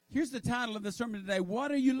Here's the title of the sermon today.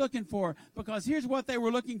 What are you looking for? Because here's what they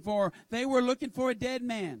were looking for. They were looking for a dead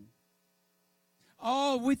man.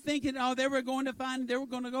 Oh, we thinking, they were going to find, they were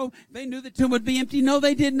going to go. They knew the tomb would be empty. No,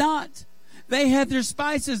 they did not. They had their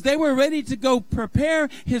spices. They were ready to go prepare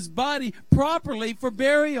his body properly for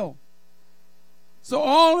burial. So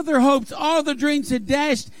all of their hopes, all of their dreams had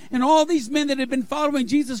dashed, and all these men that had been following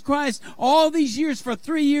Jesus Christ all these years, for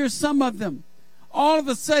 3 years, some of them, all of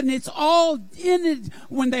a sudden, it's all ended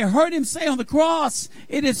when they heard him say on the cross,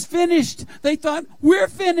 it is finished. They thought, we're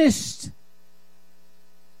finished.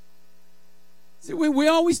 See, we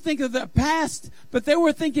always think of the past, but they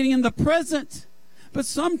were thinking in the present. But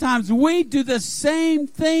sometimes we do the same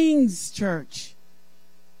things, church.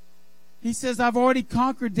 He says, I've already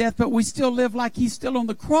conquered death, but we still live like he's still on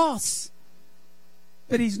the cross.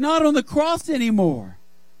 But he's not on the cross anymore.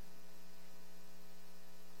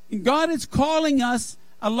 And God is calling us.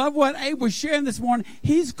 I love what Abe was sharing this morning.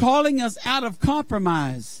 He's calling us out of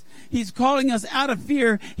compromise. He's calling us out of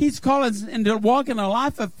fear. He's calling us into walking a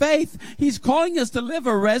life of faith. He's calling us to live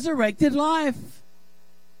a resurrected life.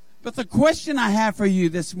 But the question I have for you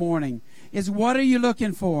this morning is, what are you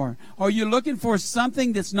looking for? Are you looking for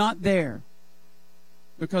something that's not there?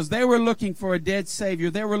 Because they were looking for a dead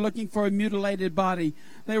Savior. They were looking for a mutilated body.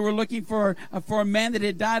 They were looking for a man that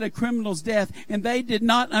had died a criminal's death, and they did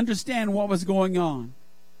not understand what was going on.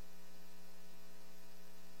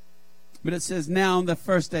 But it says, now on the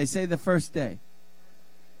first day, say the first day.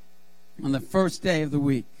 On the first day of the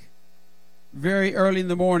week, very early in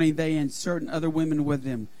the morning, they and certain other women with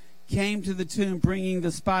them came to the tomb bringing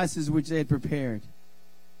the spices which they had prepared.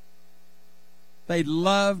 They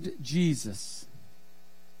loved Jesus.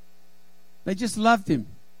 They just loved him.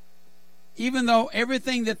 Even though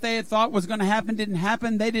everything that they had thought was going to happen didn't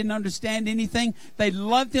happen, they didn't understand anything. They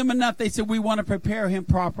loved him enough. They said, we want to prepare him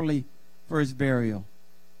properly for his burial.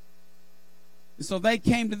 And so they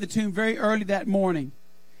came to the tomb very early that morning,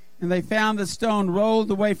 and they found the stone rolled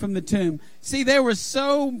away from the tomb. See, they were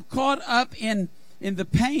so caught up in the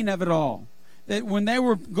pain of it all that when they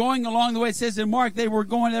were going along the way, it says in Mark, they were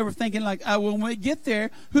thinking like, when we get there,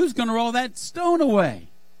 who's going to roll that stone away?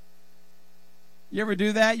 You ever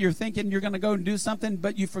do that? You're thinking you're going to go and do something,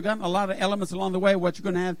 but you've forgotten a lot of elements along the way, what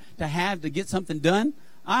you're going to have to get something done.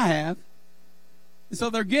 I have. And so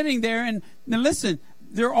they're getting there, and now listen,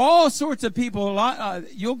 there are all sorts of people.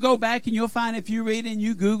 You'll go back and you'll find, if you read and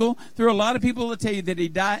you Google, there are a lot of people that tell you that he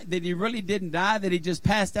died, that he really didn't die, that he just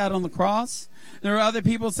passed out on the cross. There are other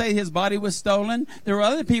people who say his body was stolen. There are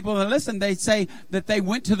other people that, listen, they say that they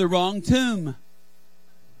went to the wrong tomb.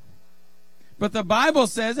 But the Bible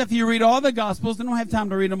says, if you read all the Gospels, I don't have time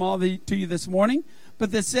to read them all to you this morning,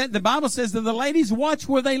 but the Bible says that the ladies watched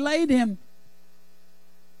where they laid him.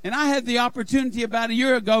 And I had the opportunity about a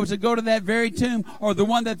year ago to go to that very tomb, or the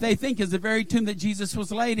one that they think is the very tomb that Jesus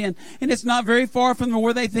was laid in. And it's not very far from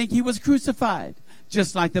where they think he was crucified,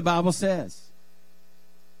 just like the Bible says.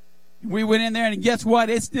 We went in there, and guess what?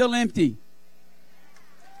 It's still empty.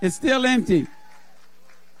 It's still empty.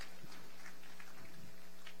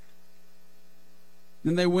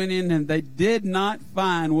 Then they went in and they did not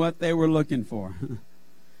find what they were looking for.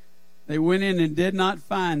 They went in and did not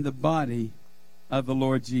find the body of the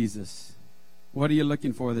Lord Jesus. What are you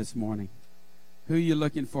looking for this morning? Who are you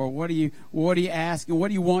looking for? What are you asking? What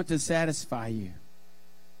do you want to satisfy you?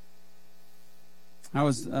 I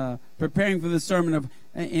was preparing for the sermon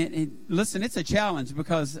and listen, it's a challenge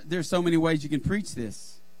because there's so many ways you can preach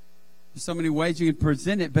this. There's so many ways you can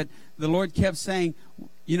present it, but the Lord kept saying,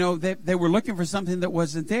 they were looking for something that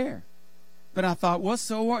wasn't there. But I thought, well,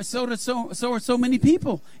 so are so many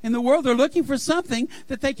people in the world. They're looking for something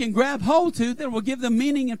that they can grab hold to that will give them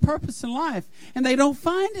meaning and purpose in life, and they don't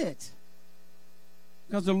find it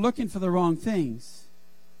because they're looking for the wrong things.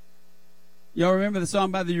 Y'all remember the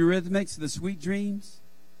song by the Eurythmics, The Sweet Dreams?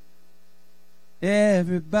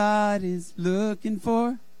 Everybody's looking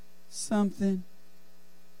for something.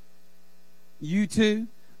 You too,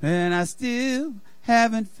 and I still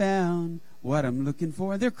haven't found what I'm looking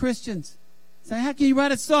for. They're Christians. Say, how can you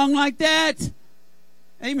write a song like that?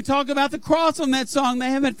 They even talk about the cross on that song.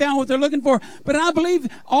 They haven't found what they're looking for. But I believe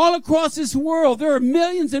all across this world, there are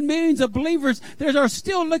millions and millions of believers that are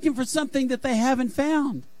still looking for something that they haven't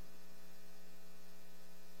found.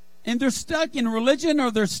 And they're stuck in religion,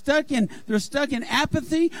 or they're stuck in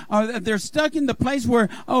apathy, or they're stuck in the place where,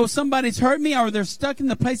 somebody's hurt me, or they're stuck in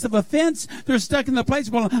the place of offense. They're stuck in the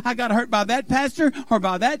place, well, I got hurt by that pastor or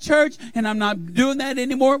by that church, and I'm not doing that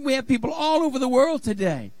anymore. We have people all over the world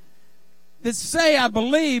today that say, I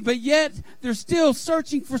believe, but yet they're still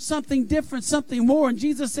searching for something different, something more. And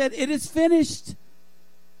Jesus said, it is finished.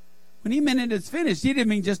 When he meant it's finished, he didn't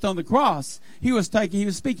mean just on the cross. He was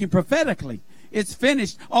speaking prophetically. It's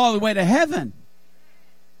finished all the way to heaven.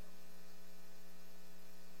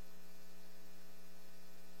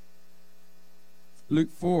 Luke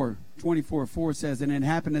 4:24 says, and it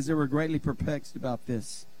happened as they were greatly perplexed about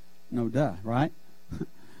this. No duh, right?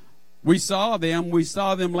 We saw them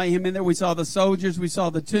lay him in there. We saw the soldiers. We saw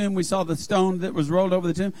the tomb. We saw the stone that was rolled over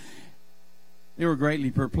the tomb. They were greatly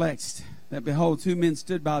perplexed. That behold, two men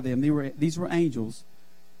stood by them. These were angels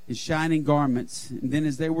in shining garments. And then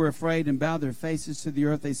as they were afraid and bowed their faces to the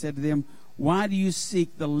earth, they said to them, why do you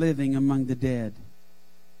seek the living among the dead?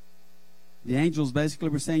 The angels basically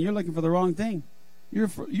were saying, you're looking for the wrong thing.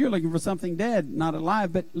 You're looking for something dead, not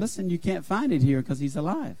alive. But listen, you can't find it here because he's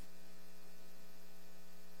alive.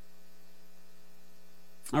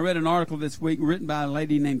 I read an article this week written by a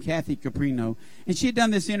lady named Kathy Caprino, and she had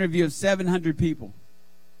done this interview of 700 people.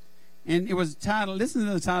 And it was titled, listen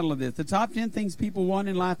to the title of this, The Top 10 Things People Want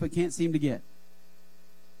in Life But Can't Seem to Get.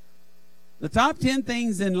 The top 10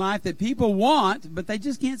 things in life that people want, but they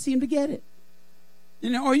just can't seem to get it.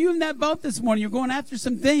 You know, are you in that boat this morning? You're going after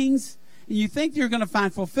some things, and you think you're going to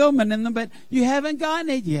find fulfillment in them, but you haven't gotten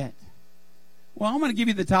it yet. Well, I'm going to give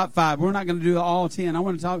you the top 5. We're not going to do all 10. I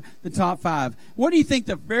want to talk the top 5. What do you think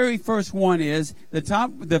the very first one is? The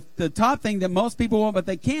top thing that most people want, but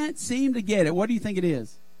they can't seem to get it. What do you think it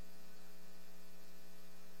is?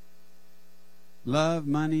 Love,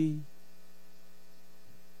 money,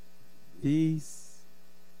 peace.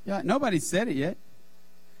 Yeah, nobody said it yet.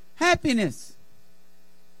 Happiness,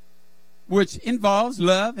 which involves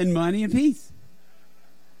love and money and peace.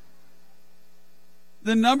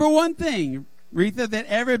 The number one thing, Retha, that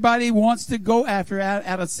everybody wants to go after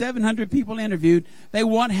out of 700 people interviewed, they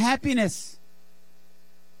want happiness.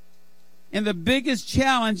 And the biggest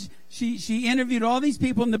challenge, she interviewed all these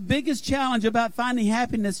people, and the biggest challenge about finding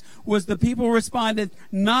happiness was the people responded,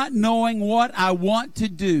 not knowing what I want to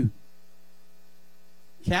do.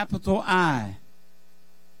 Capital I.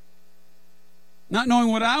 Not knowing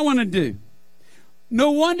what I want to do.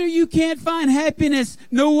 No wonder you can't find happiness.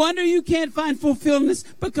 No wonder you can't find fulfillment,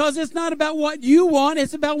 because it's not about what you want.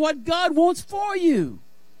 It's about what God wants for you.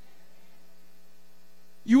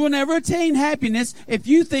 You will never attain happiness if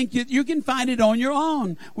you think you can find it on your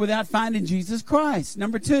own without finding Jesus Christ.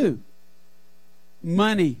 Number 2,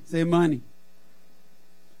 money. Say money.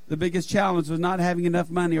 The biggest challenge was not having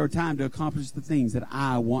enough money or time to accomplish the things that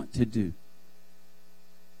I want to do.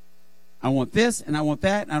 I want this, and I want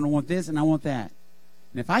that, and I don't want this, and I want that.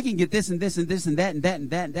 And if I can get this and this and this and that and that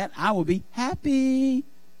and that and that, I will be happy.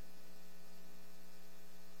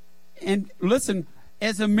 And listen,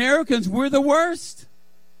 as Americans, we're the worst.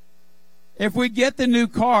 If we get the new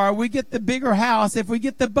car, we get the bigger house, if we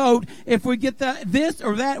get the boat, if we get the this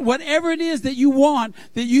or that, whatever it is that you want,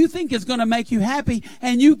 that you think is going to make you happy,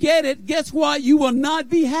 and you get it, guess what? You will not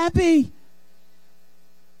be happy.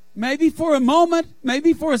 Maybe for a moment,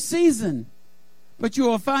 maybe for a season. But you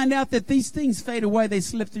will find out that these things fade away. They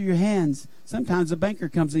slip through your hands. Sometimes a banker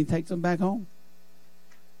comes and he takes them back home.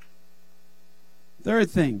 Third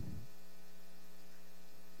thing.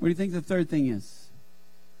 What do you think the third thing is?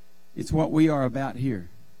 It's what we are about here.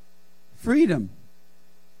 Freedom.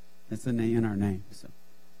 That's the name in our name. So,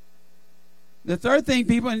 the third thing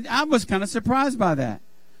people, and I was kind of surprised by that.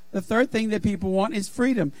 The third thing that people want is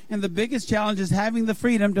freedom. And the biggest challenge is having the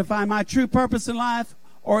freedom to find my true purpose in life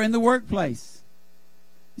or in the workplace.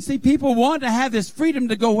 You see, people want to have this freedom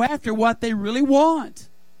to go after what they really want.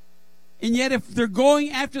 And yet if they're going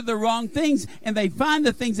after the wrong things and they find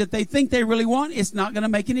the things that they think they really want, it's not going to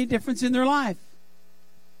make any difference in their life.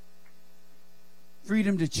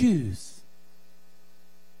 Freedom to choose.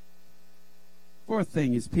 Fourth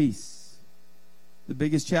thing is peace. The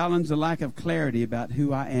biggest challenge, the lack of clarity about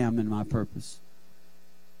who I am and my purpose.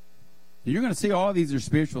 And you're going to see all these are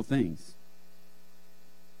spiritual things.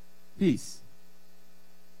 Peace.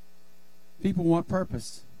 People want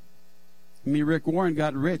purpose. I mean, Rick Warren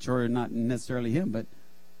got rich, or not necessarily him, but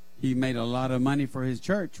he made a lot of money for his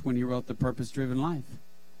church when he wrote The Purpose-Driven Life.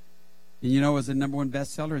 And you know, it was the number one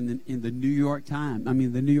bestseller in the New York Times. I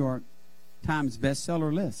mean, the New York Times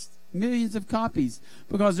bestseller list. Millions of copies.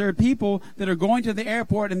 Because there are people that are going to the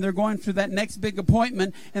airport and they're going for that next big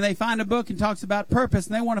appointment, and they find a book and talks about purpose,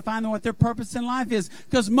 and they want to find out what their purpose in life is.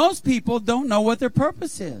 Because most people don't know what their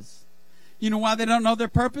purpose is. You know why they don't know their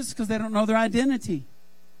purpose? Because they don't know their identity.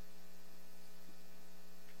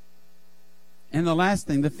 And the last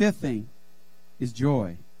thing, the fifth thing, is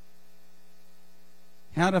joy.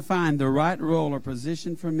 How to find the right role or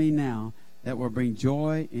position for me now that will bring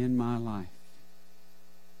joy in my life.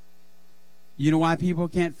 You know why people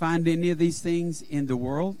can't find any of these things in the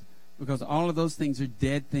world? Because all of those things are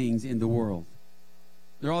dead things in the world.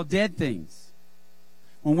 They're all dead things.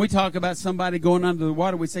 When we talk about somebody going under the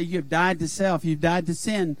water, we say you have died to self. You've died to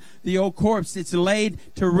sin. The old corpse, it's laid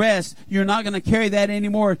to rest. You're not going to carry that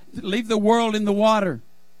anymore. Leave the world in the water.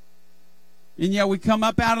 And yet we come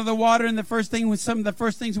up out of the water, and some of the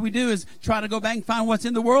first things we do is try to go back and find what's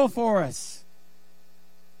in the world for us.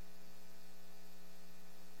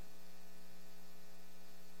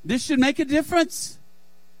 This should make a difference.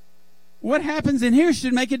 What happens in here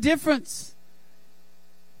should make a difference.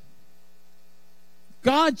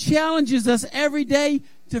 God challenges us every day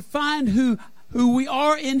to find who we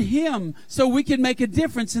are in Him so we can make a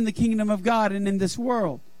difference in the kingdom of God and in this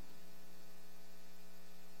world.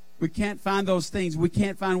 We can't find those things. We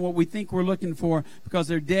can't find what we think we're looking for because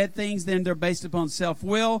they're dead things. Then they're based upon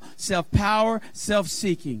self-will, self-power,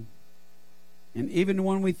 self-seeking. And even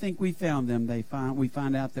when we think we found them, we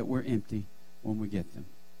find out that we're empty when we get them.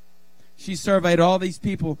 She surveyed all these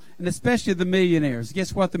people, and especially the millionaires.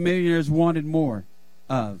 Guess what the millionaires wanted more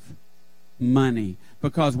of? Money.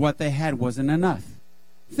 Because what they had wasn't enough.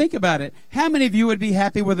 Think about it. How many of you would be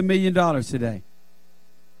happy with $1 million today?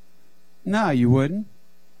 No, you wouldn't.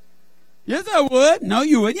 Yes, I would. No,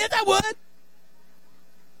 you would. Yes, I would.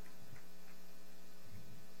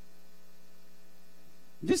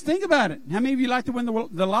 Just think about it. How many of you like to win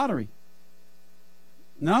the lottery?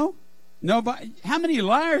 No? Nobody. How many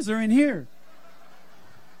liars are in here?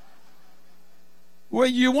 Well,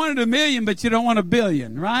 you wanted $1 million, but you don't want $1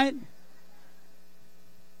 billion, right?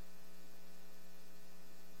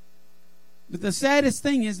 But the saddest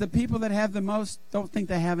thing is the people that have the most don't think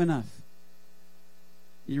they have enough.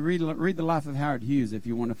 You read the life of Howard Hughes if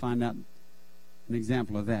you want to find out an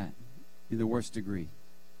example of that in the worst degree.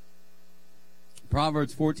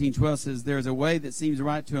 Proverbs 14:12 says, "There is a way that seems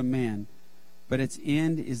right to a man, but its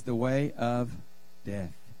end is the way of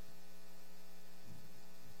death."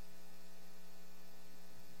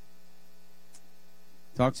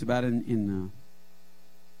 Talks about in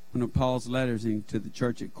one of Paul's letters to the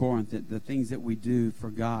church at Corinth that the things that we do for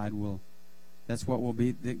God that's what will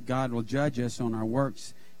be, that God will judge us on our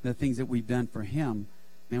works. The things that we've done for Him,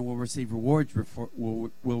 man, we'll receive rewards.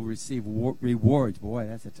 We'll receive rewards. Boy,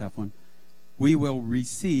 that's a tough one. We will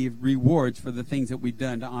receive rewards for the things that we've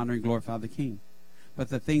done to honor and glorify the King. But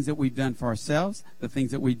the things that we've done for ourselves, the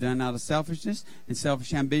things that we've done out of selfishness and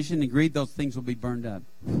selfish ambition and greed, those things will be burned up.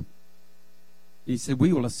 He said,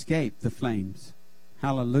 we will escape the flames.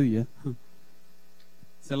 Hallelujah.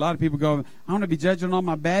 So a lot of people go, I want to be judged on all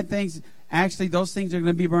my bad things. Actually, those things are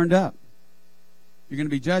going to be burned up. You're going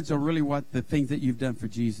to be judged on really what the things that you've done for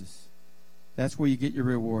Jesus. That's where you get your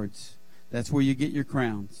rewards. That's where you get your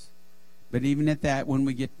crowns. But even at that, when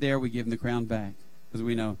we get there, we give Him the crown back. Because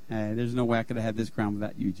we know, hey, there's no way I could have had this crown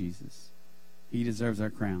without you, Jesus. He deserves our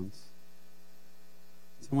crowns.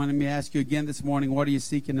 So I wanted me to ask you again this morning, what are you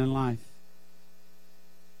seeking in life?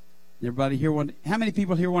 Everybody here how many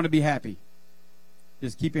people here want to be happy?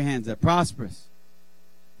 Just keep your hands up. Prosperous,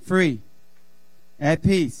 free, at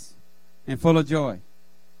peace, and full of joy.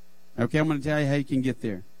 Okay, I'm going to tell you how you can get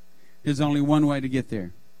there. There's only one way to get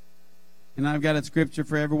there. And I've got a scripture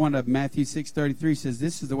for every one of them. Matthew 6:33 says,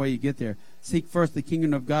 this is the way you get there. Seek first the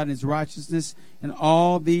kingdom of God and His righteousness, and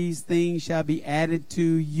all these things shall be added to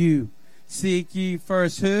you. Seek ye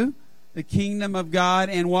first who? The kingdom of God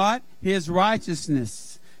and what? His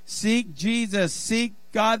righteousness. Seek Jesus. Seek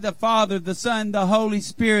God the Father, the Son, the Holy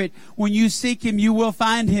Spirit. When you seek Him, you will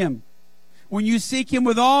find Him. When you seek Him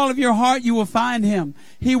with all of your heart, you will find Him.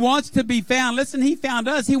 He wants to be found. Listen, He found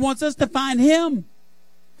us. He wants us to find Him.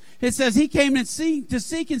 It says He came to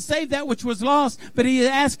seek and save that which was lost, but He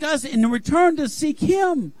asked us in return to seek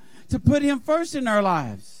Him, to put Him first in our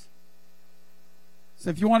lives. So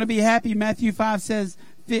if you want to be happy, Matthew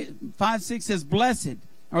 5:6 says, blessed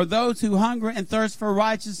are those who hunger and thirst for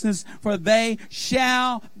righteousness, for they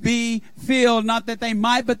shall be filled. Not that they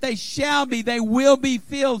might, but they shall be. They will be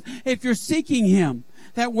filled if you're seeking Him.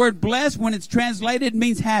 That word blessed, when it's translated,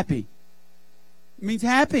 means happy. It means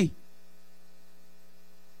happy.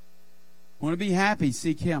 Want to be happy,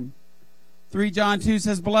 seek Him. 3 John 2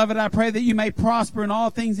 says, beloved, I pray that you may prosper in all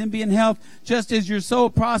things and be in health, just as your soul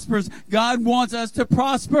prospers. God wants us to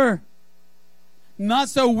prosper. Not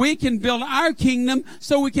so we can build our kingdom,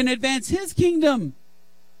 so we can advance His kingdom.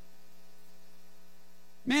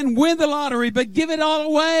 Man, win the lottery, but give it all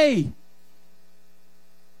away.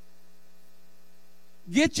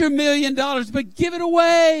 Get your $1 million, but give it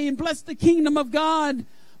away and bless the kingdom of God.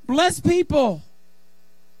 Bless people.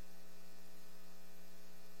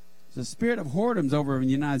 There's a spirit of whoredoms over in the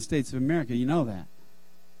United States of America. You know that.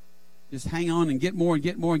 Just hang on and get more and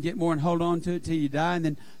get more and get more and hold on to it till you die, and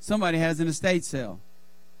then somebody has an estate sale.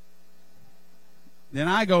 Then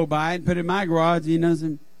I go buy it and put it in my garage, you know.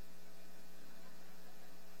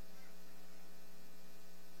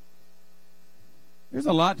 There's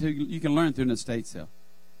a lot you can learn through an estate sale.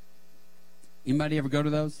 Anybody ever go to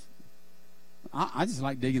those? I just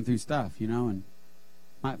like digging through stuff, you know, and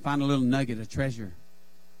might find a little nugget of treasure.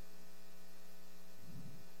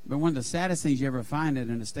 But one of the saddest things you ever find at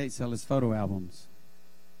an estate sale is photo albums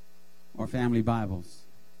or family Bibles.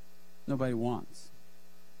 Nobody wants.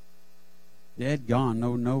 Dead, gone,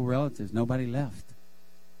 no relatives, nobody left.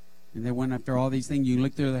 And they went after all these things. You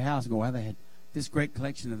look through the house and go, wow, they had this great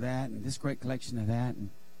collection of that and this great collection of that, and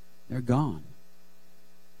they're gone.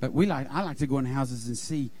 But I like to go in houses and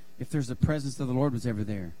see if there's the presence of the Lord was ever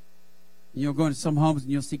there. And you'll go into some homes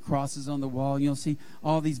and you'll see crosses on the wall. And you'll see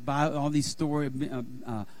all these story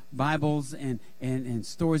Bibles and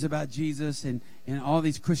stories about Jesus and all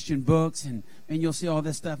these Christian books and you'll see all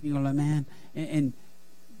this stuff. And you're like, man,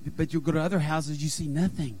 but you'll go to other houses, you see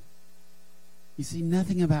nothing. You see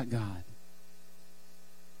nothing about God.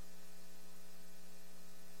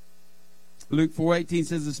 Luke 4:18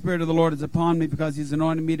 says, the Spirit of the Lord is upon me because He's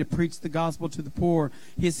anointed me to preach the gospel to the poor.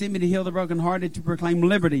 He has sent me to heal the brokenhearted, to proclaim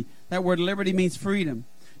liberty. That word liberty means freedom.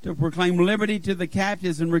 To proclaim liberty to the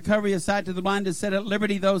captives and recovery of sight to the blind, to set at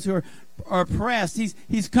liberty those who are oppressed.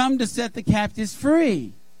 He's come to set the captives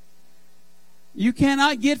free. You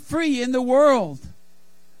cannot get free in the world.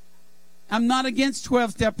 I'm not against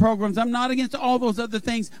 12-step programs. I'm not against all those other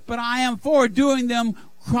things, but I am for doing them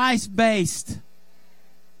Christ-based.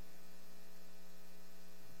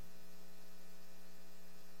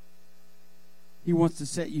 He wants to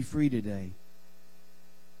set you free today.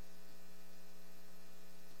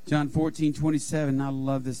 John 14:27. I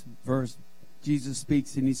love this verse. Jesus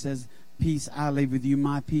speaks and He says, peace I leave with you,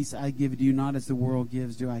 my peace I give to you, not as the world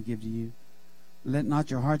gives do I give to you. Let not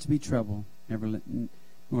your hearts be troubled,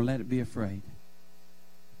 nor let it be afraid.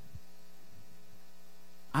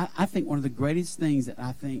 I think one of the greatest things that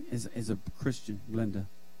I think as a Christian, Glenda,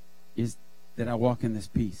 is that I walk in this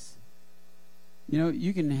peace. You know,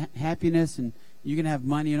 you can have happiness and you can have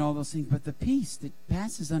money and all those things, but the peace that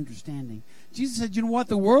passes understanding. Jesus said, you know what?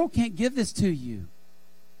 The world can't give this to you.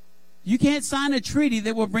 You can't sign a treaty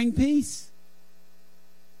that will bring peace.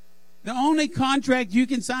 The only contract you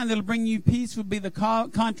can sign that will bring you peace would be the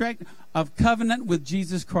contract of covenant with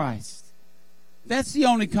Jesus Christ. That's the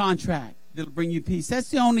only contract that will bring you peace. That's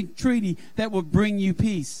the only treaty that will bring you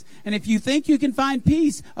peace. And if you think you can find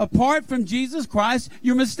peace apart from Jesus Christ,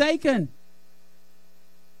 you're mistaken.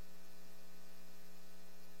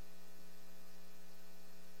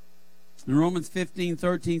 In Romans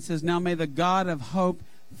 15:13 says, now may the God of hope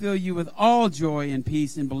fill you with all joy and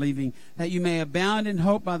peace in believing, that you may abound in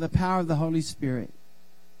hope by the power of the Holy Spirit.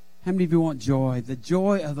 How many of you want joy? The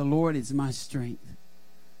joy of the Lord is my strength.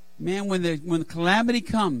 Man, when calamity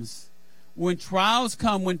comes, when trials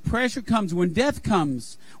come, when pressure comes, when death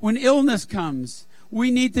comes, when illness comes,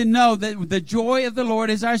 we need to know that the joy of the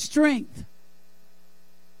Lord is our strength.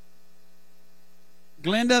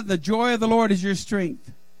 Glenda, the joy of the Lord is your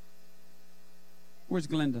strength. Where's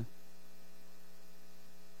Glenda?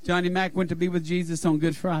 Johnny Mack went to be with Jesus on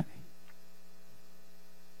Good Friday.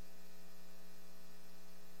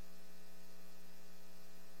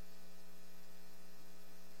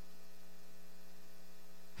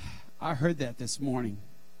 I heard that this morning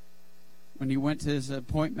when he went to his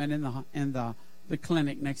appointment in the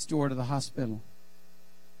clinic next door to the hospital.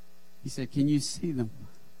 He said, "Can you see them?"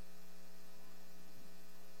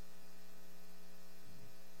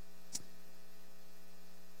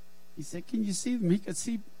 He said, "Can you see them?" He could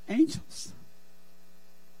see angels.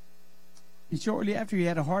 And shortly after, he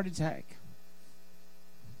had a heart attack.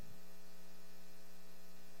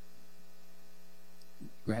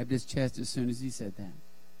 Grabbed his chest as soon as he said that.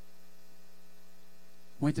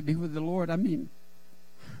 Went to be with the Lord. I mean,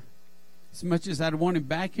 as much as I'd want him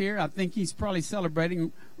back here, I think he's probably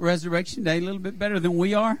celebrating Resurrection Day a little bit better than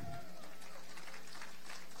we are.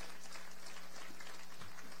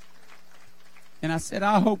 And I said,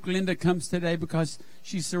 I hope Glenda comes today because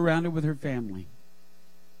she's surrounded with her family.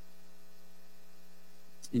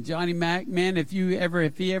 And Johnny Mack, man, if he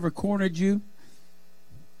ever cornered you,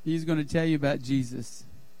 he's going to tell you about Jesus.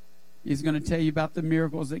 He's going to tell you about the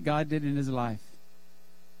miracles that God did in his life.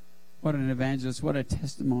 What an evangelist, what a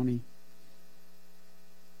testimony.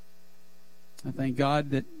 I thank God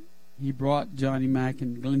that he brought Johnny Mack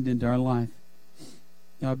and Glenda into our life.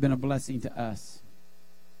 Y'all have been a blessing to us.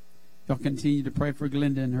 Y'all continue to pray for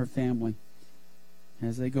Glenda and her family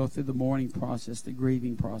as they go through the mourning process, the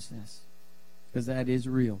grieving process, because that is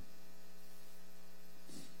real.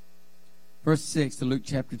 Verse 6 to Luke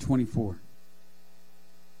chapter 24.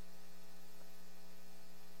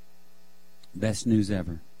 Best news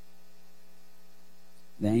ever.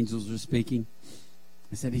 The angels are speaking.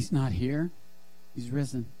 I said, He's not here. He's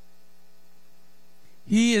risen.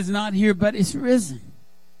 He is not here, but is risen.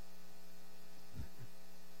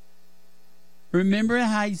 Remember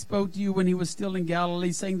how He spoke to you when He was still in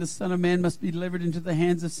Galilee, saying the Son of Man must be delivered into the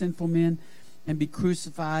hands of sinful men and be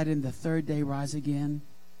crucified and the third day rise again?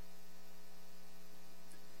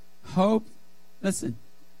 Hope, listen,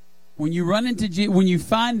 when you run into Jesus, when you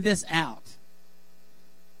find this out,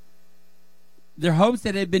 their hopes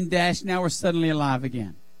that had been dashed now are suddenly alive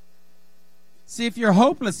again. See, if you're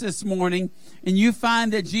hopeless this morning and you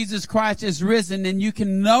find that Jesus Christ is risen and you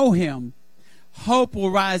can know Him, hope will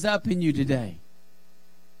rise up in you today.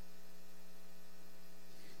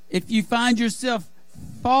 If you find yourself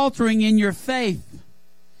faltering in your faith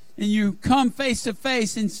and you come face to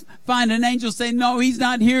face and find an angel say, no, He's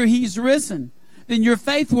not here, He's risen, then your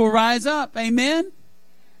faith will rise up. Amen?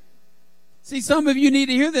 See, some of you need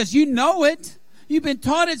to hear this. You know it. You've been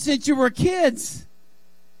taught it since you were kids.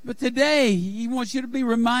 But today, He wants you to be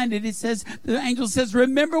reminded. It says, the angel says,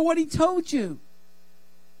 remember what He told you.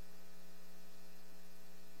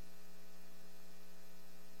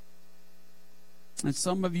 And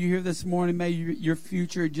some of you here this morning, maybe your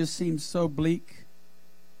future just seems so bleak.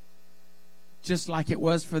 Just like it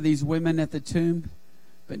was for these women at the tomb.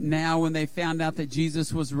 But now when they found out that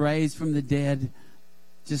Jesus was raised from the dead,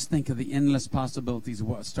 just think of the endless possibilities of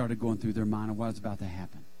what started going through their mind and what was about to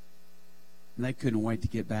happen. And they couldn't wait to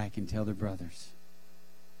get back and tell their brothers.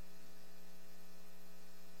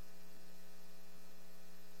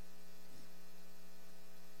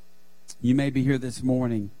 You may be here this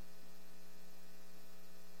morning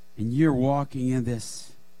and you're walking in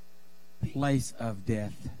this place of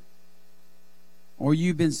death. Or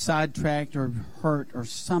you've been sidetracked or hurt or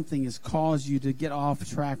something has caused you to get off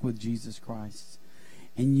track with Jesus Christ.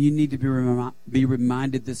 And you need to be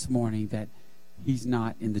reminded this morning that He's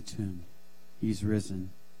not in the tomb. He's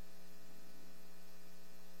risen.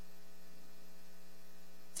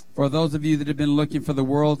 For those of you that have been looking for the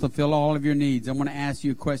world to fill all of your needs, I want to ask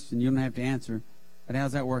you a question. You don't have to answer, but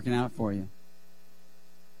how's that working out for you?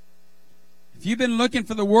 If you've been looking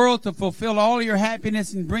for the world to fulfill all your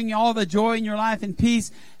happiness and bring all the joy in your life and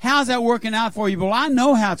peace, how's that working out for you? Well, I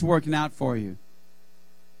know how it's working out for you.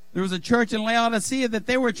 There was a church in Laodicea that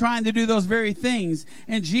they were trying to do those very things.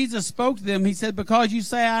 And Jesus spoke to them. He said, because you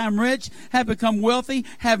say I am rich, have become wealthy,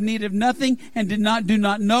 have need of nothing, and do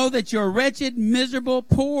not know that you're wretched, miserable,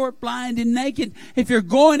 poor, blind, and naked. If you're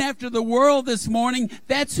going after the world this morning,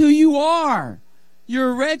 that's who you are.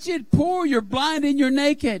 You're wretched, poor, you're blind, and you're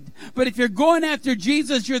naked. But if you're going after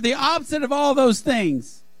Jesus, you're the opposite of all those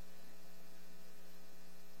things.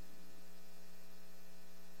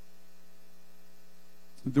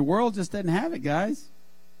 The world just doesn't have it, guys.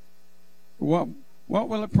 What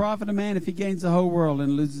will it profit a man if he gains the whole world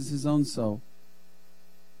and loses his own soul?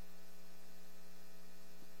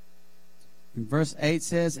 And verse 8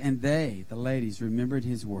 says, and they, the ladies, remembered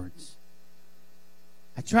His words.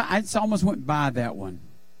 I just almost went by that one.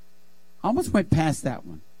 I almost went past that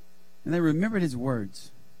one. And they remembered His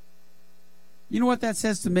words. You know what that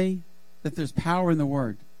says to me? That there's power in the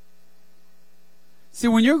Word. See,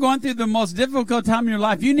 when you're going through the most difficult time in your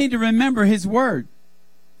life, you need to remember His Word.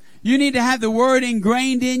 You need to have the Word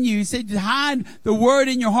ingrained in you. He said, hide the Word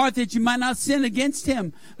in your heart that you might not sin against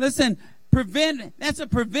Him. Listen, that's a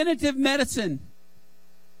preventative medicine.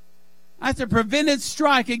 That's a preventive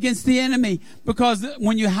strike against the enemy. Because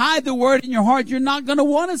when you hide the Word in your heart, you're not going to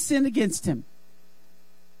want to sin against Him.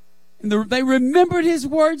 And they remembered His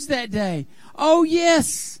words that day. Oh,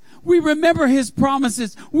 yes. We remember His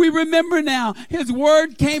promises. We remember now His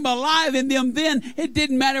Word came alive in them then. It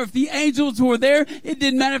didn't matter if the angels were there. It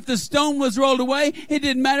didn't matter if the stone was rolled away. It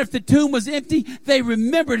didn't matter if the tomb was empty. They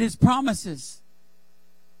remembered His promises.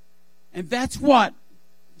 And that's what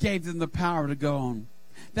gave them the power to go on.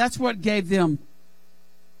 That's what gave them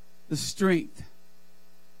the strength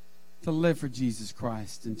to live for Jesus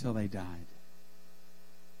Christ until they died.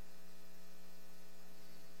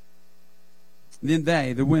 Then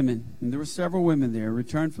they, the women, and there were several women there,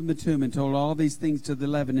 returned from the tomb and told all these things to the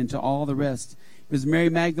 11 and to all the rest. It was Mary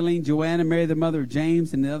Magdalene, Joanna, Mary the mother of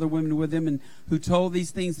James, and the other women with them, and who told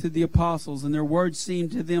these things to the apostles. And their words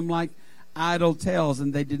seemed to them like idle tales,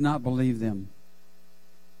 and they did not believe them.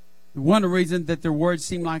 One reason that their words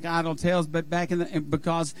seemed like idle tales, but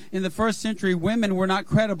because in the first century, women were not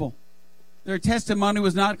credible. Their testimony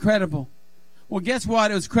was not credible. Well, guess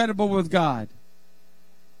what? It was credible with God.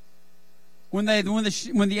 When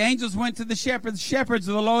the angels went to the shepherds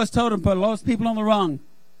are the lowest totem pole, the lowest people on the rung.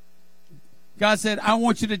 God said, I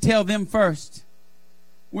want you to tell them first.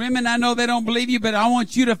 Women, I know they don't believe you, but I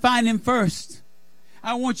want you to find him first.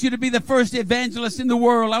 I want you to be the first evangelist in the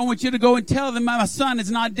world. I want you to go and tell them my son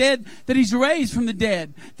is not dead, that he's raised from the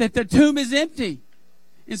dead, that the tomb is empty.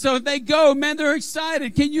 And so if they go, man, they're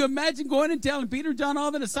excited. Can you imagine going and telling Peter, John,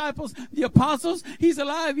 all the disciples, the apostles, he's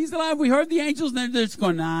alive, he's alive. We heard the angels, and they're just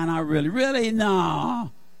going, nah, not really. Really? Nah.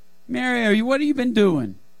 Mary, what have you been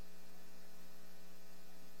doing?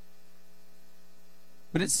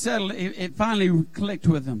 But it settled. It finally clicked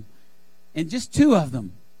with them. And just two of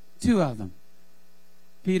them,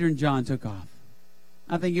 Peter and John took off.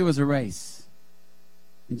 I think it was a race.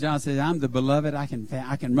 And John said, I'm the beloved. I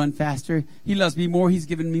can run faster. He loves me more. He's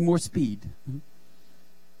given me more speed.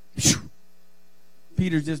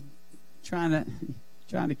 Peter's just trying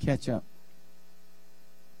to catch up.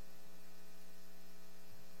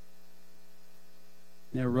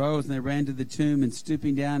 They arose and they ran to the tomb, and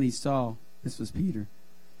stooping down he saw, this was Peter,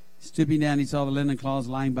 stooping down he saw the linen cloths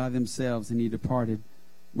lying by themselves, and he departed,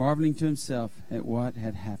 marveling to himself at what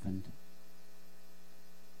had happened.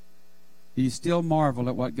 Do you still marvel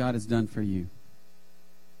at what God has done for you?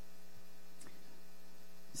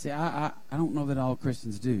 See, I don't know that all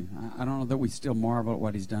Christians do. I don't know that we still marvel at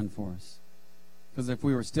what he's done for us. Because if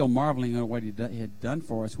we were still marveling at what he had done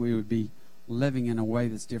for us, we would be living in a way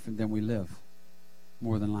that's different than we live,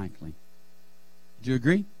 more than likely. Do you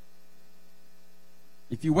agree?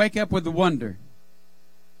 If you wake up with the wonder,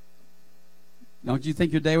 don't you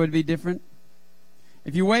think your day would be different?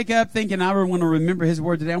 If you wake up thinking, I want to remember his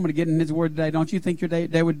word today, I'm going to get in his word today, don't you think your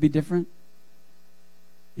day would be different?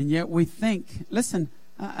 And yet we think, listen,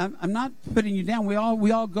 I'm not putting you down. We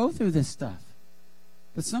all go through this stuff.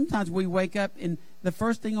 But sometimes we wake up and the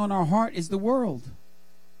first thing on our heart is the world.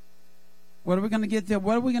 What are we going to get there?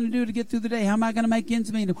 What are we going to do to get through the day? How am I going to make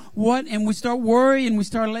ends meet? What? And we start worrying. We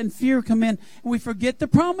start letting fear come in. And we forget the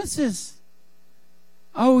promises.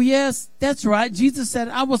 Oh, yes, that's right. Jesus said,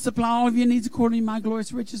 I will supply all of your needs according to my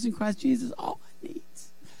glorious riches in Christ Jesus. All my needs.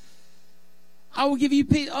 I will give you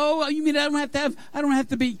peace. Oh, you mean I don't have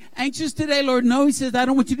to be anxious today, Lord? No, he says, I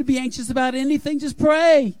don't want you to be anxious about anything. Just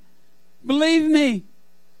pray. Believe me.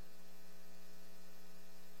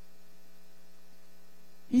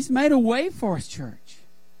 He's made a way for us, church.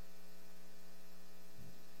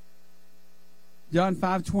 John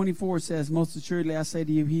 5:24 says, most assuredly I say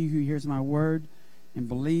to you, he who hears my word and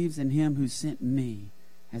believes in him who sent me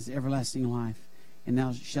has everlasting life, and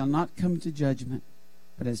now shall not come to judgment,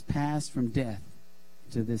 but has passed from death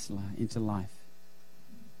into life.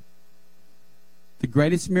 The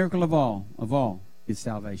greatest miracle of all is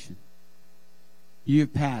salvation. You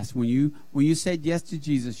have passed. When you said yes to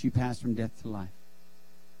Jesus, you passed from death to life.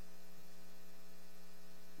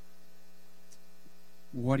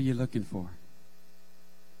 What are you looking for?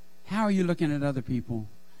 How are you looking at other people?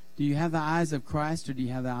 Do you have the eyes of Christ, or do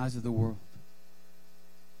you have the eyes of the world?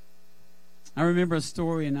 I remember a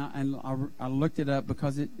story, and I looked it up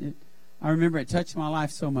because I remember it touched my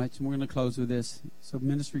life so much. And we're going to close with this. So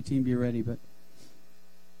ministry team, be ready. But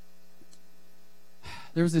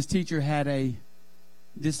there was this teacher had a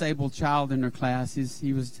disabled child in her class.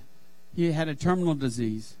 He had a terminal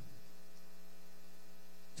disease.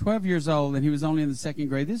 12 years old, and he was only in the second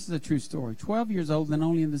grade. This is a true story. 12 years old and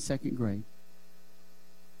only in the second grade.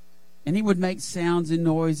 And he would make sounds and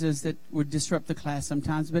noises that would disrupt the class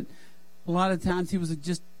sometimes, but a lot of times he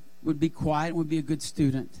would be quiet and would be a good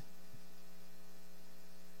student.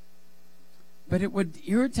 But it would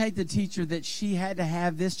irritate the teacher that she had to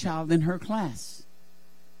have this child in her class.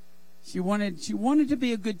 She wanted to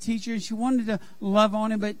be a good teacher, and she wanted to love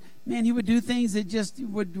on him, but man, he would do things that just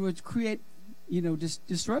would create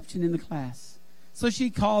disruption in the class. So she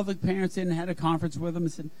called the parents in and had a conference with them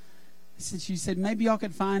and she said, maybe y'all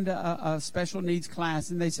could find a special needs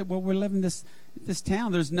class. And they said, well, we're living this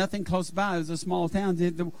town. There's nothing close by. It's a small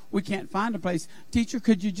town. We can't find a place. Teacher,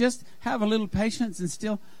 could you just have a little patience and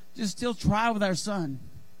still try with our son?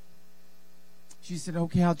 She said,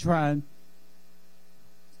 okay, I'll try. It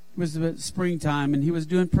was springtime, and he was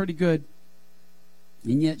doing pretty good.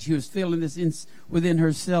 And yet she was feeling this within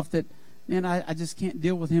herself that, man, I just can't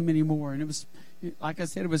deal with him anymore. And it was, like I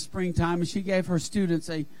said, it was springtime, and she gave her students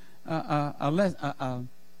an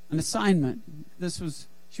assignment.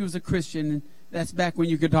 She was a Christian, and that's back when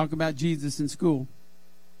you could talk about Jesus in school.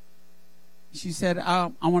 She said,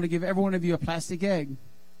 I want to give every one of you a plastic egg.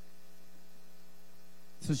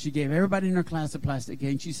 So she gave everybody in her class a plastic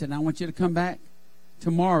egg, and she said, I want you to come back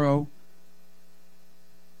tomorrow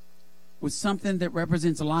with something that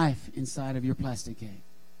represents life inside of your plastic egg.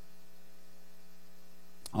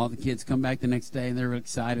 All the kids come back the next day, and they're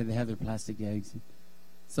excited. They have their plastic eggs.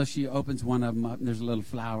 So she opens one of them up, and there's a little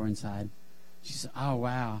flower inside. She said, "Oh,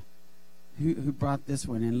 wow. Who brought this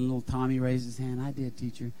one?" And little Tommy raised his hand. "I did,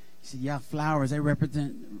 teacher." He said, "Yeah, flowers, they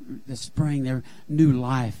represent the spring. They're new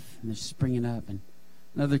life, and they're springing up." And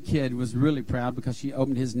another kid was really proud because she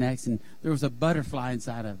opened his next, and there was a butterfly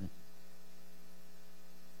inside of it.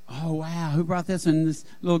 "Oh, wow, who brought this one?" And this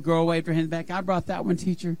little girl waved her hand back. "I brought that one,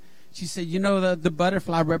 teacher." She said, "You know, the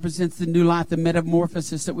butterfly represents the new life, the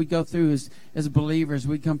metamorphosis that we go through as believers.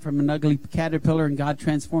 We come from an ugly caterpillar, and God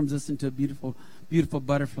transforms us into a beautiful, beautiful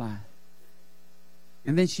butterfly."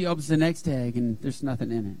 And then she opens the next egg, and there's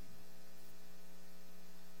nothing in it.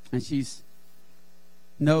 And she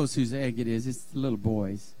knows whose egg it is. It's the little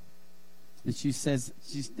boy's. And she says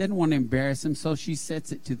she didn't want to embarrass him, so she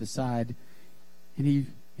sets it to the side. And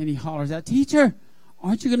he hollers out, "Teacher,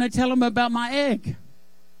 aren't you going to tell him about my egg?"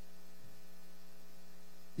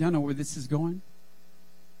 Y'all know where this is going?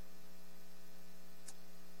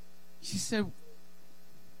 She said,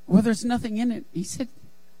 "Well, there's nothing in it." He said,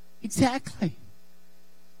 "Exactly.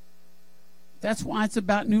 That's why it's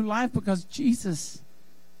about new life, because Jesus,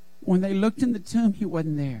 when they looked in the tomb, he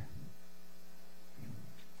wasn't there.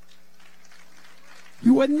 He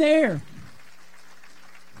wasn't there."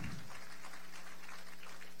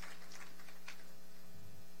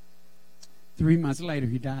 Three months later,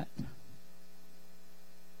 he died.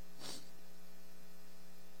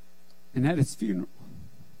 And at his funeral,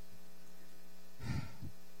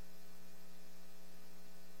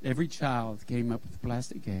 every child came up with a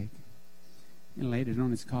plastic egg and laid it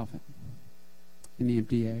on his coffin, an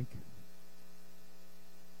empty egg.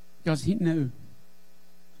 Because he knew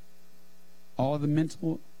all the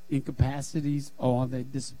mental incapacities, all the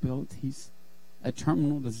disabilities, a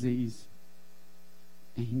terminal disease.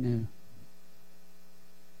 And he knew,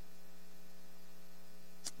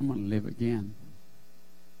 I'm going to live again.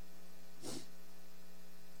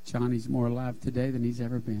 Johnny's more alive today than he's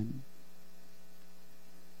ever been.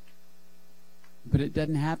 But it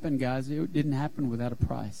doesn't happen, guys. It didn't happen without a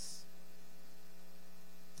price.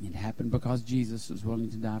 It happened because Jesus was willing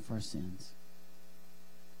to die for our sins.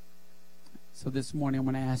 So this morning I'm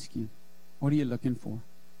going to ask you, what are you looking for?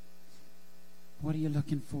 What are you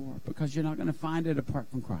looking for? Because you're not going to find it apart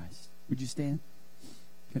from Christ. Would you stand?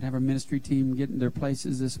 Could have our ministry team get in their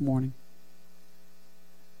places this morning.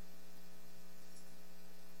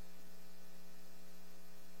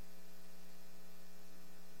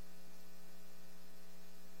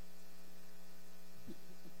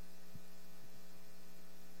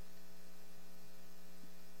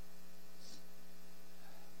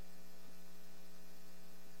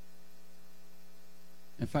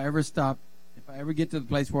 If I ever get to the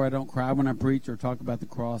place where I don't cry when I preach or talk about the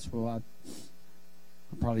cross, well, I'll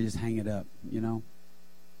probably just hang it up, you know.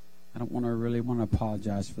 I don't really want to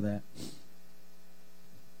apologize for that.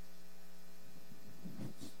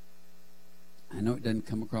 I know it doesn't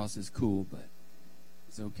come across as cool, but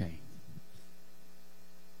it's okay.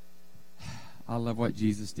 I love what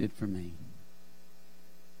Jesus did for me.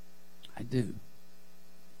 I do.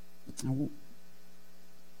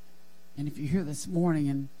 And if you're here this morning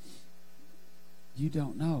and you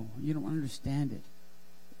don't know, you don't understand it,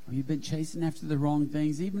 or you've been chasing after the wrong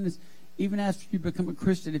things, even after you become a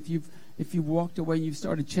Christian, if you've walked away and you've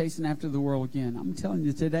started chasing after the world again, I'm telling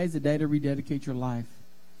you, today's the day to rededicate your life.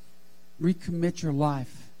 Recommit your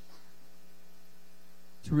life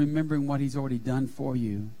to remembering what He's already done for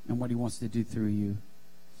you and what He wants to do through you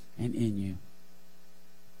and in you.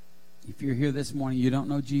 If you're here this morning, you don't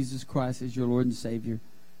know Jesus Christ as your Lord and Savior,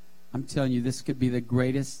 I'm telling you, this could be the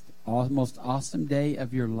greatest, most awesome day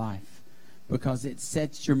of your life, because it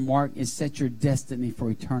sets your mark, it sets your destiny for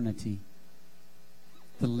eternity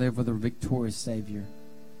to live with a victorious Savior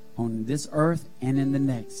on this earth and in the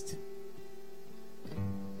next.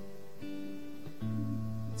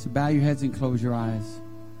 So bow your heads and close your eyes.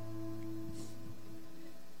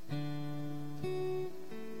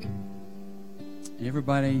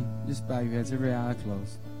 Everybody, just bow your heads, every eye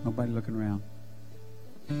closed. Nobody looking around.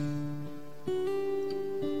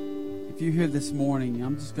 If you're here this morning,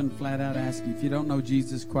 I'm just going to flat out ask you, if you don't know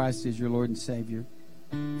Jesus Christ as your Lord and Savior,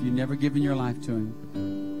 if you've never given your life to Him,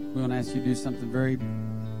 we're going to ask you to do something very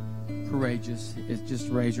courageous. It's just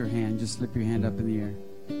raise your hand. Just slip your hand up in the air.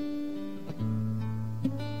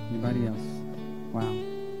 Anybody else? Wow.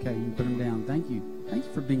 Okay, you can put them down. Thank you. Thank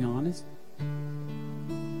you for being honest.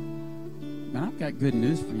 Man, I've got good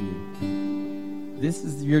news for you. This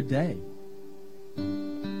is your day.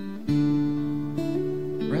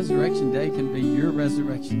 Resurrection Day can be your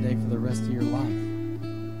resurrection day for the rest of your life.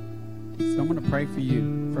 So I'm going to pray for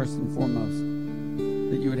you first and foremost.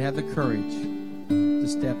 that you would have the courage to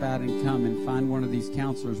step out and come and find one of these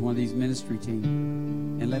counselors, one of these ministry team,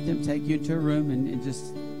 and let them take you into a room and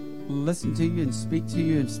just listen to you and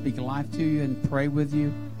speak life to you and pray with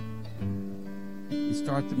you and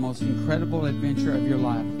start the most incredible adventure of your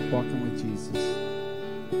life, walking with Jesus.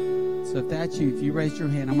 So if that's you, if you raise your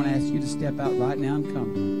hand, I'm going to ask you to step out right now and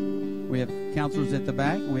come. We have counselors at the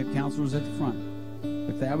back and we have counselors at the front.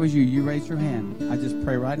 If that was you, you raise your hand. I just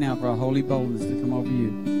pray right now for a holy boldness to come over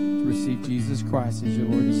you to receive Jesus Christ as your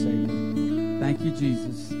Lord and Savior. Thank you,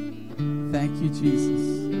 Jesus. Thank you,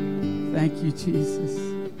 Jesus. Thank you, Jesus.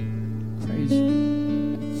 Praise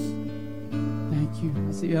you. Thank you.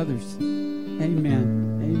 I see others.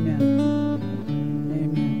 Amen. Amen.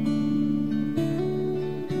 Amen.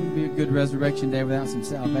 It would be a good resurrection day without some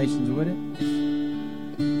salvations, would it?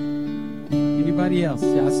 Anybody else?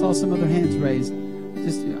 Yeah, I saw some other hands raised.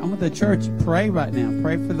 I want the church pray right now.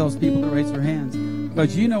 Pray for those people that raise their hands.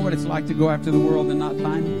 Because you know what it's like to go after the world and not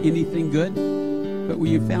find anything good. But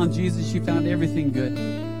when you found Jesus, you found everything good.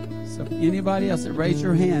 So anybody else that raised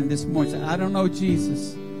your hand this morning, say, I don't know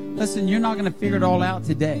Jesus. Listen, you're not going to figure it all out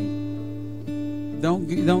today. Don't.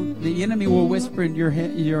 The enemy will whisper in your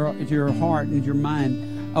heart and your mind,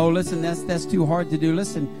 oh, listen, that's too hard to do.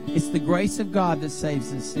 Listen, it's the grace of God that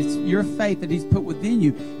saves us. It's your faith that He's put within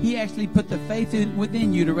you. He actually put the faith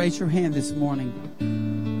within you to raise your hand this morning.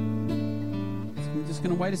 So I'm just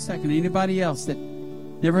going to wait a second. Anybody else that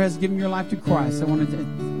never has given your life to Christ, I want to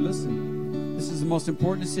listen. This is the most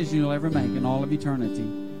important decision you'll ever make in all of eternity.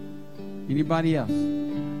 Anybody else?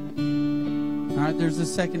 All right, there's a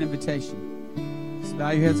second invitation. Just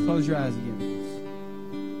bow your heads, close your eyes again.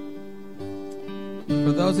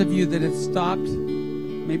 For those of you that have stopped,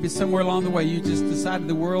 maybe somewhere along the way, you just decided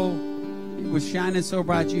the world was shining so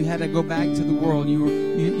bright you had to go back to the world. You were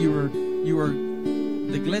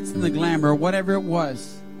the glitz and the glamour, whatever it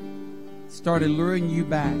was, started luring you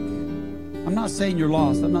back. I'm not saying you're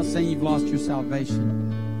lost. I'm not saying you've lost your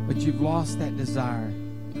salvation, but you've lost that desire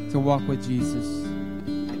to walk with Jesus.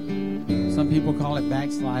 Some people call it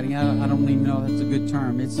backsliding. I don't even know if that's a good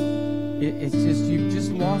term. It's just you've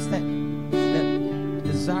just lost that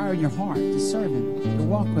desire in your heart to serve Him, to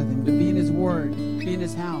walk with Him, to be in His Word, be in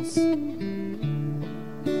His house. I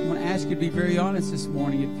want to ask you to be very honest this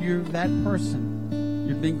morning. If you're that person,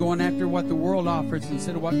 you've been going after what the world offers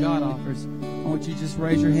instead of what God offers, I want you to just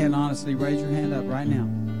raise your hand honestly. Raise your hand up right now.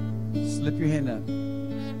 Slip your hand up.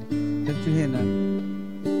 Lift your hand up.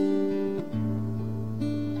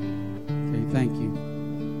 Okay, thank you.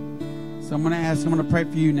 So I'm going to pray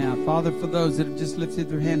for you now. Father, for those that have just lifted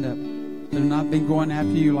their hand up, that have not been going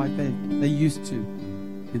after you like they used to,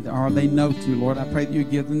 or they know to, Lord, I pray that you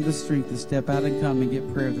give them the strength to step out and come and get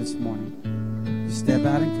prayer this morning. Just step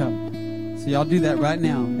out and come. So y'all do that right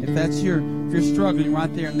now. If if you're struggling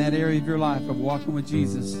right there in that area of your life of walking with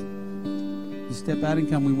Jesus, just step out and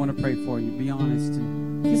come. We want to pray for you. Be honest.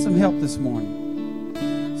 And get some help this morning.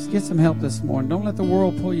 Just get some help this morning. Don't let the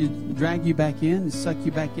world drag you back in and suck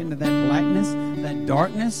you back into that blackness, that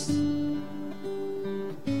darkness.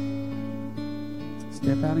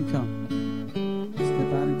 Step out and come.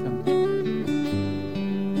 Step out and come.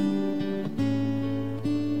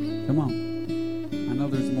 Come on. I know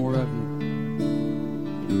there's more of you.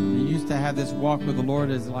 You used to have this walk with the Lord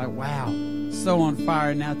as like, wow, so on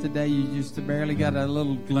fire. Now today you just barely got a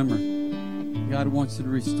little glimmer. God wants to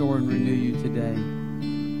restore and renew you today.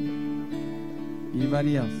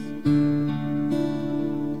 Anybody else?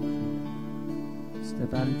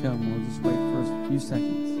 Step out and come. We'll just wait for a few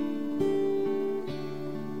seconds.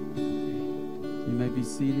 You may be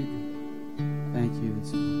seated. Thank you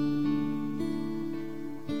this morning.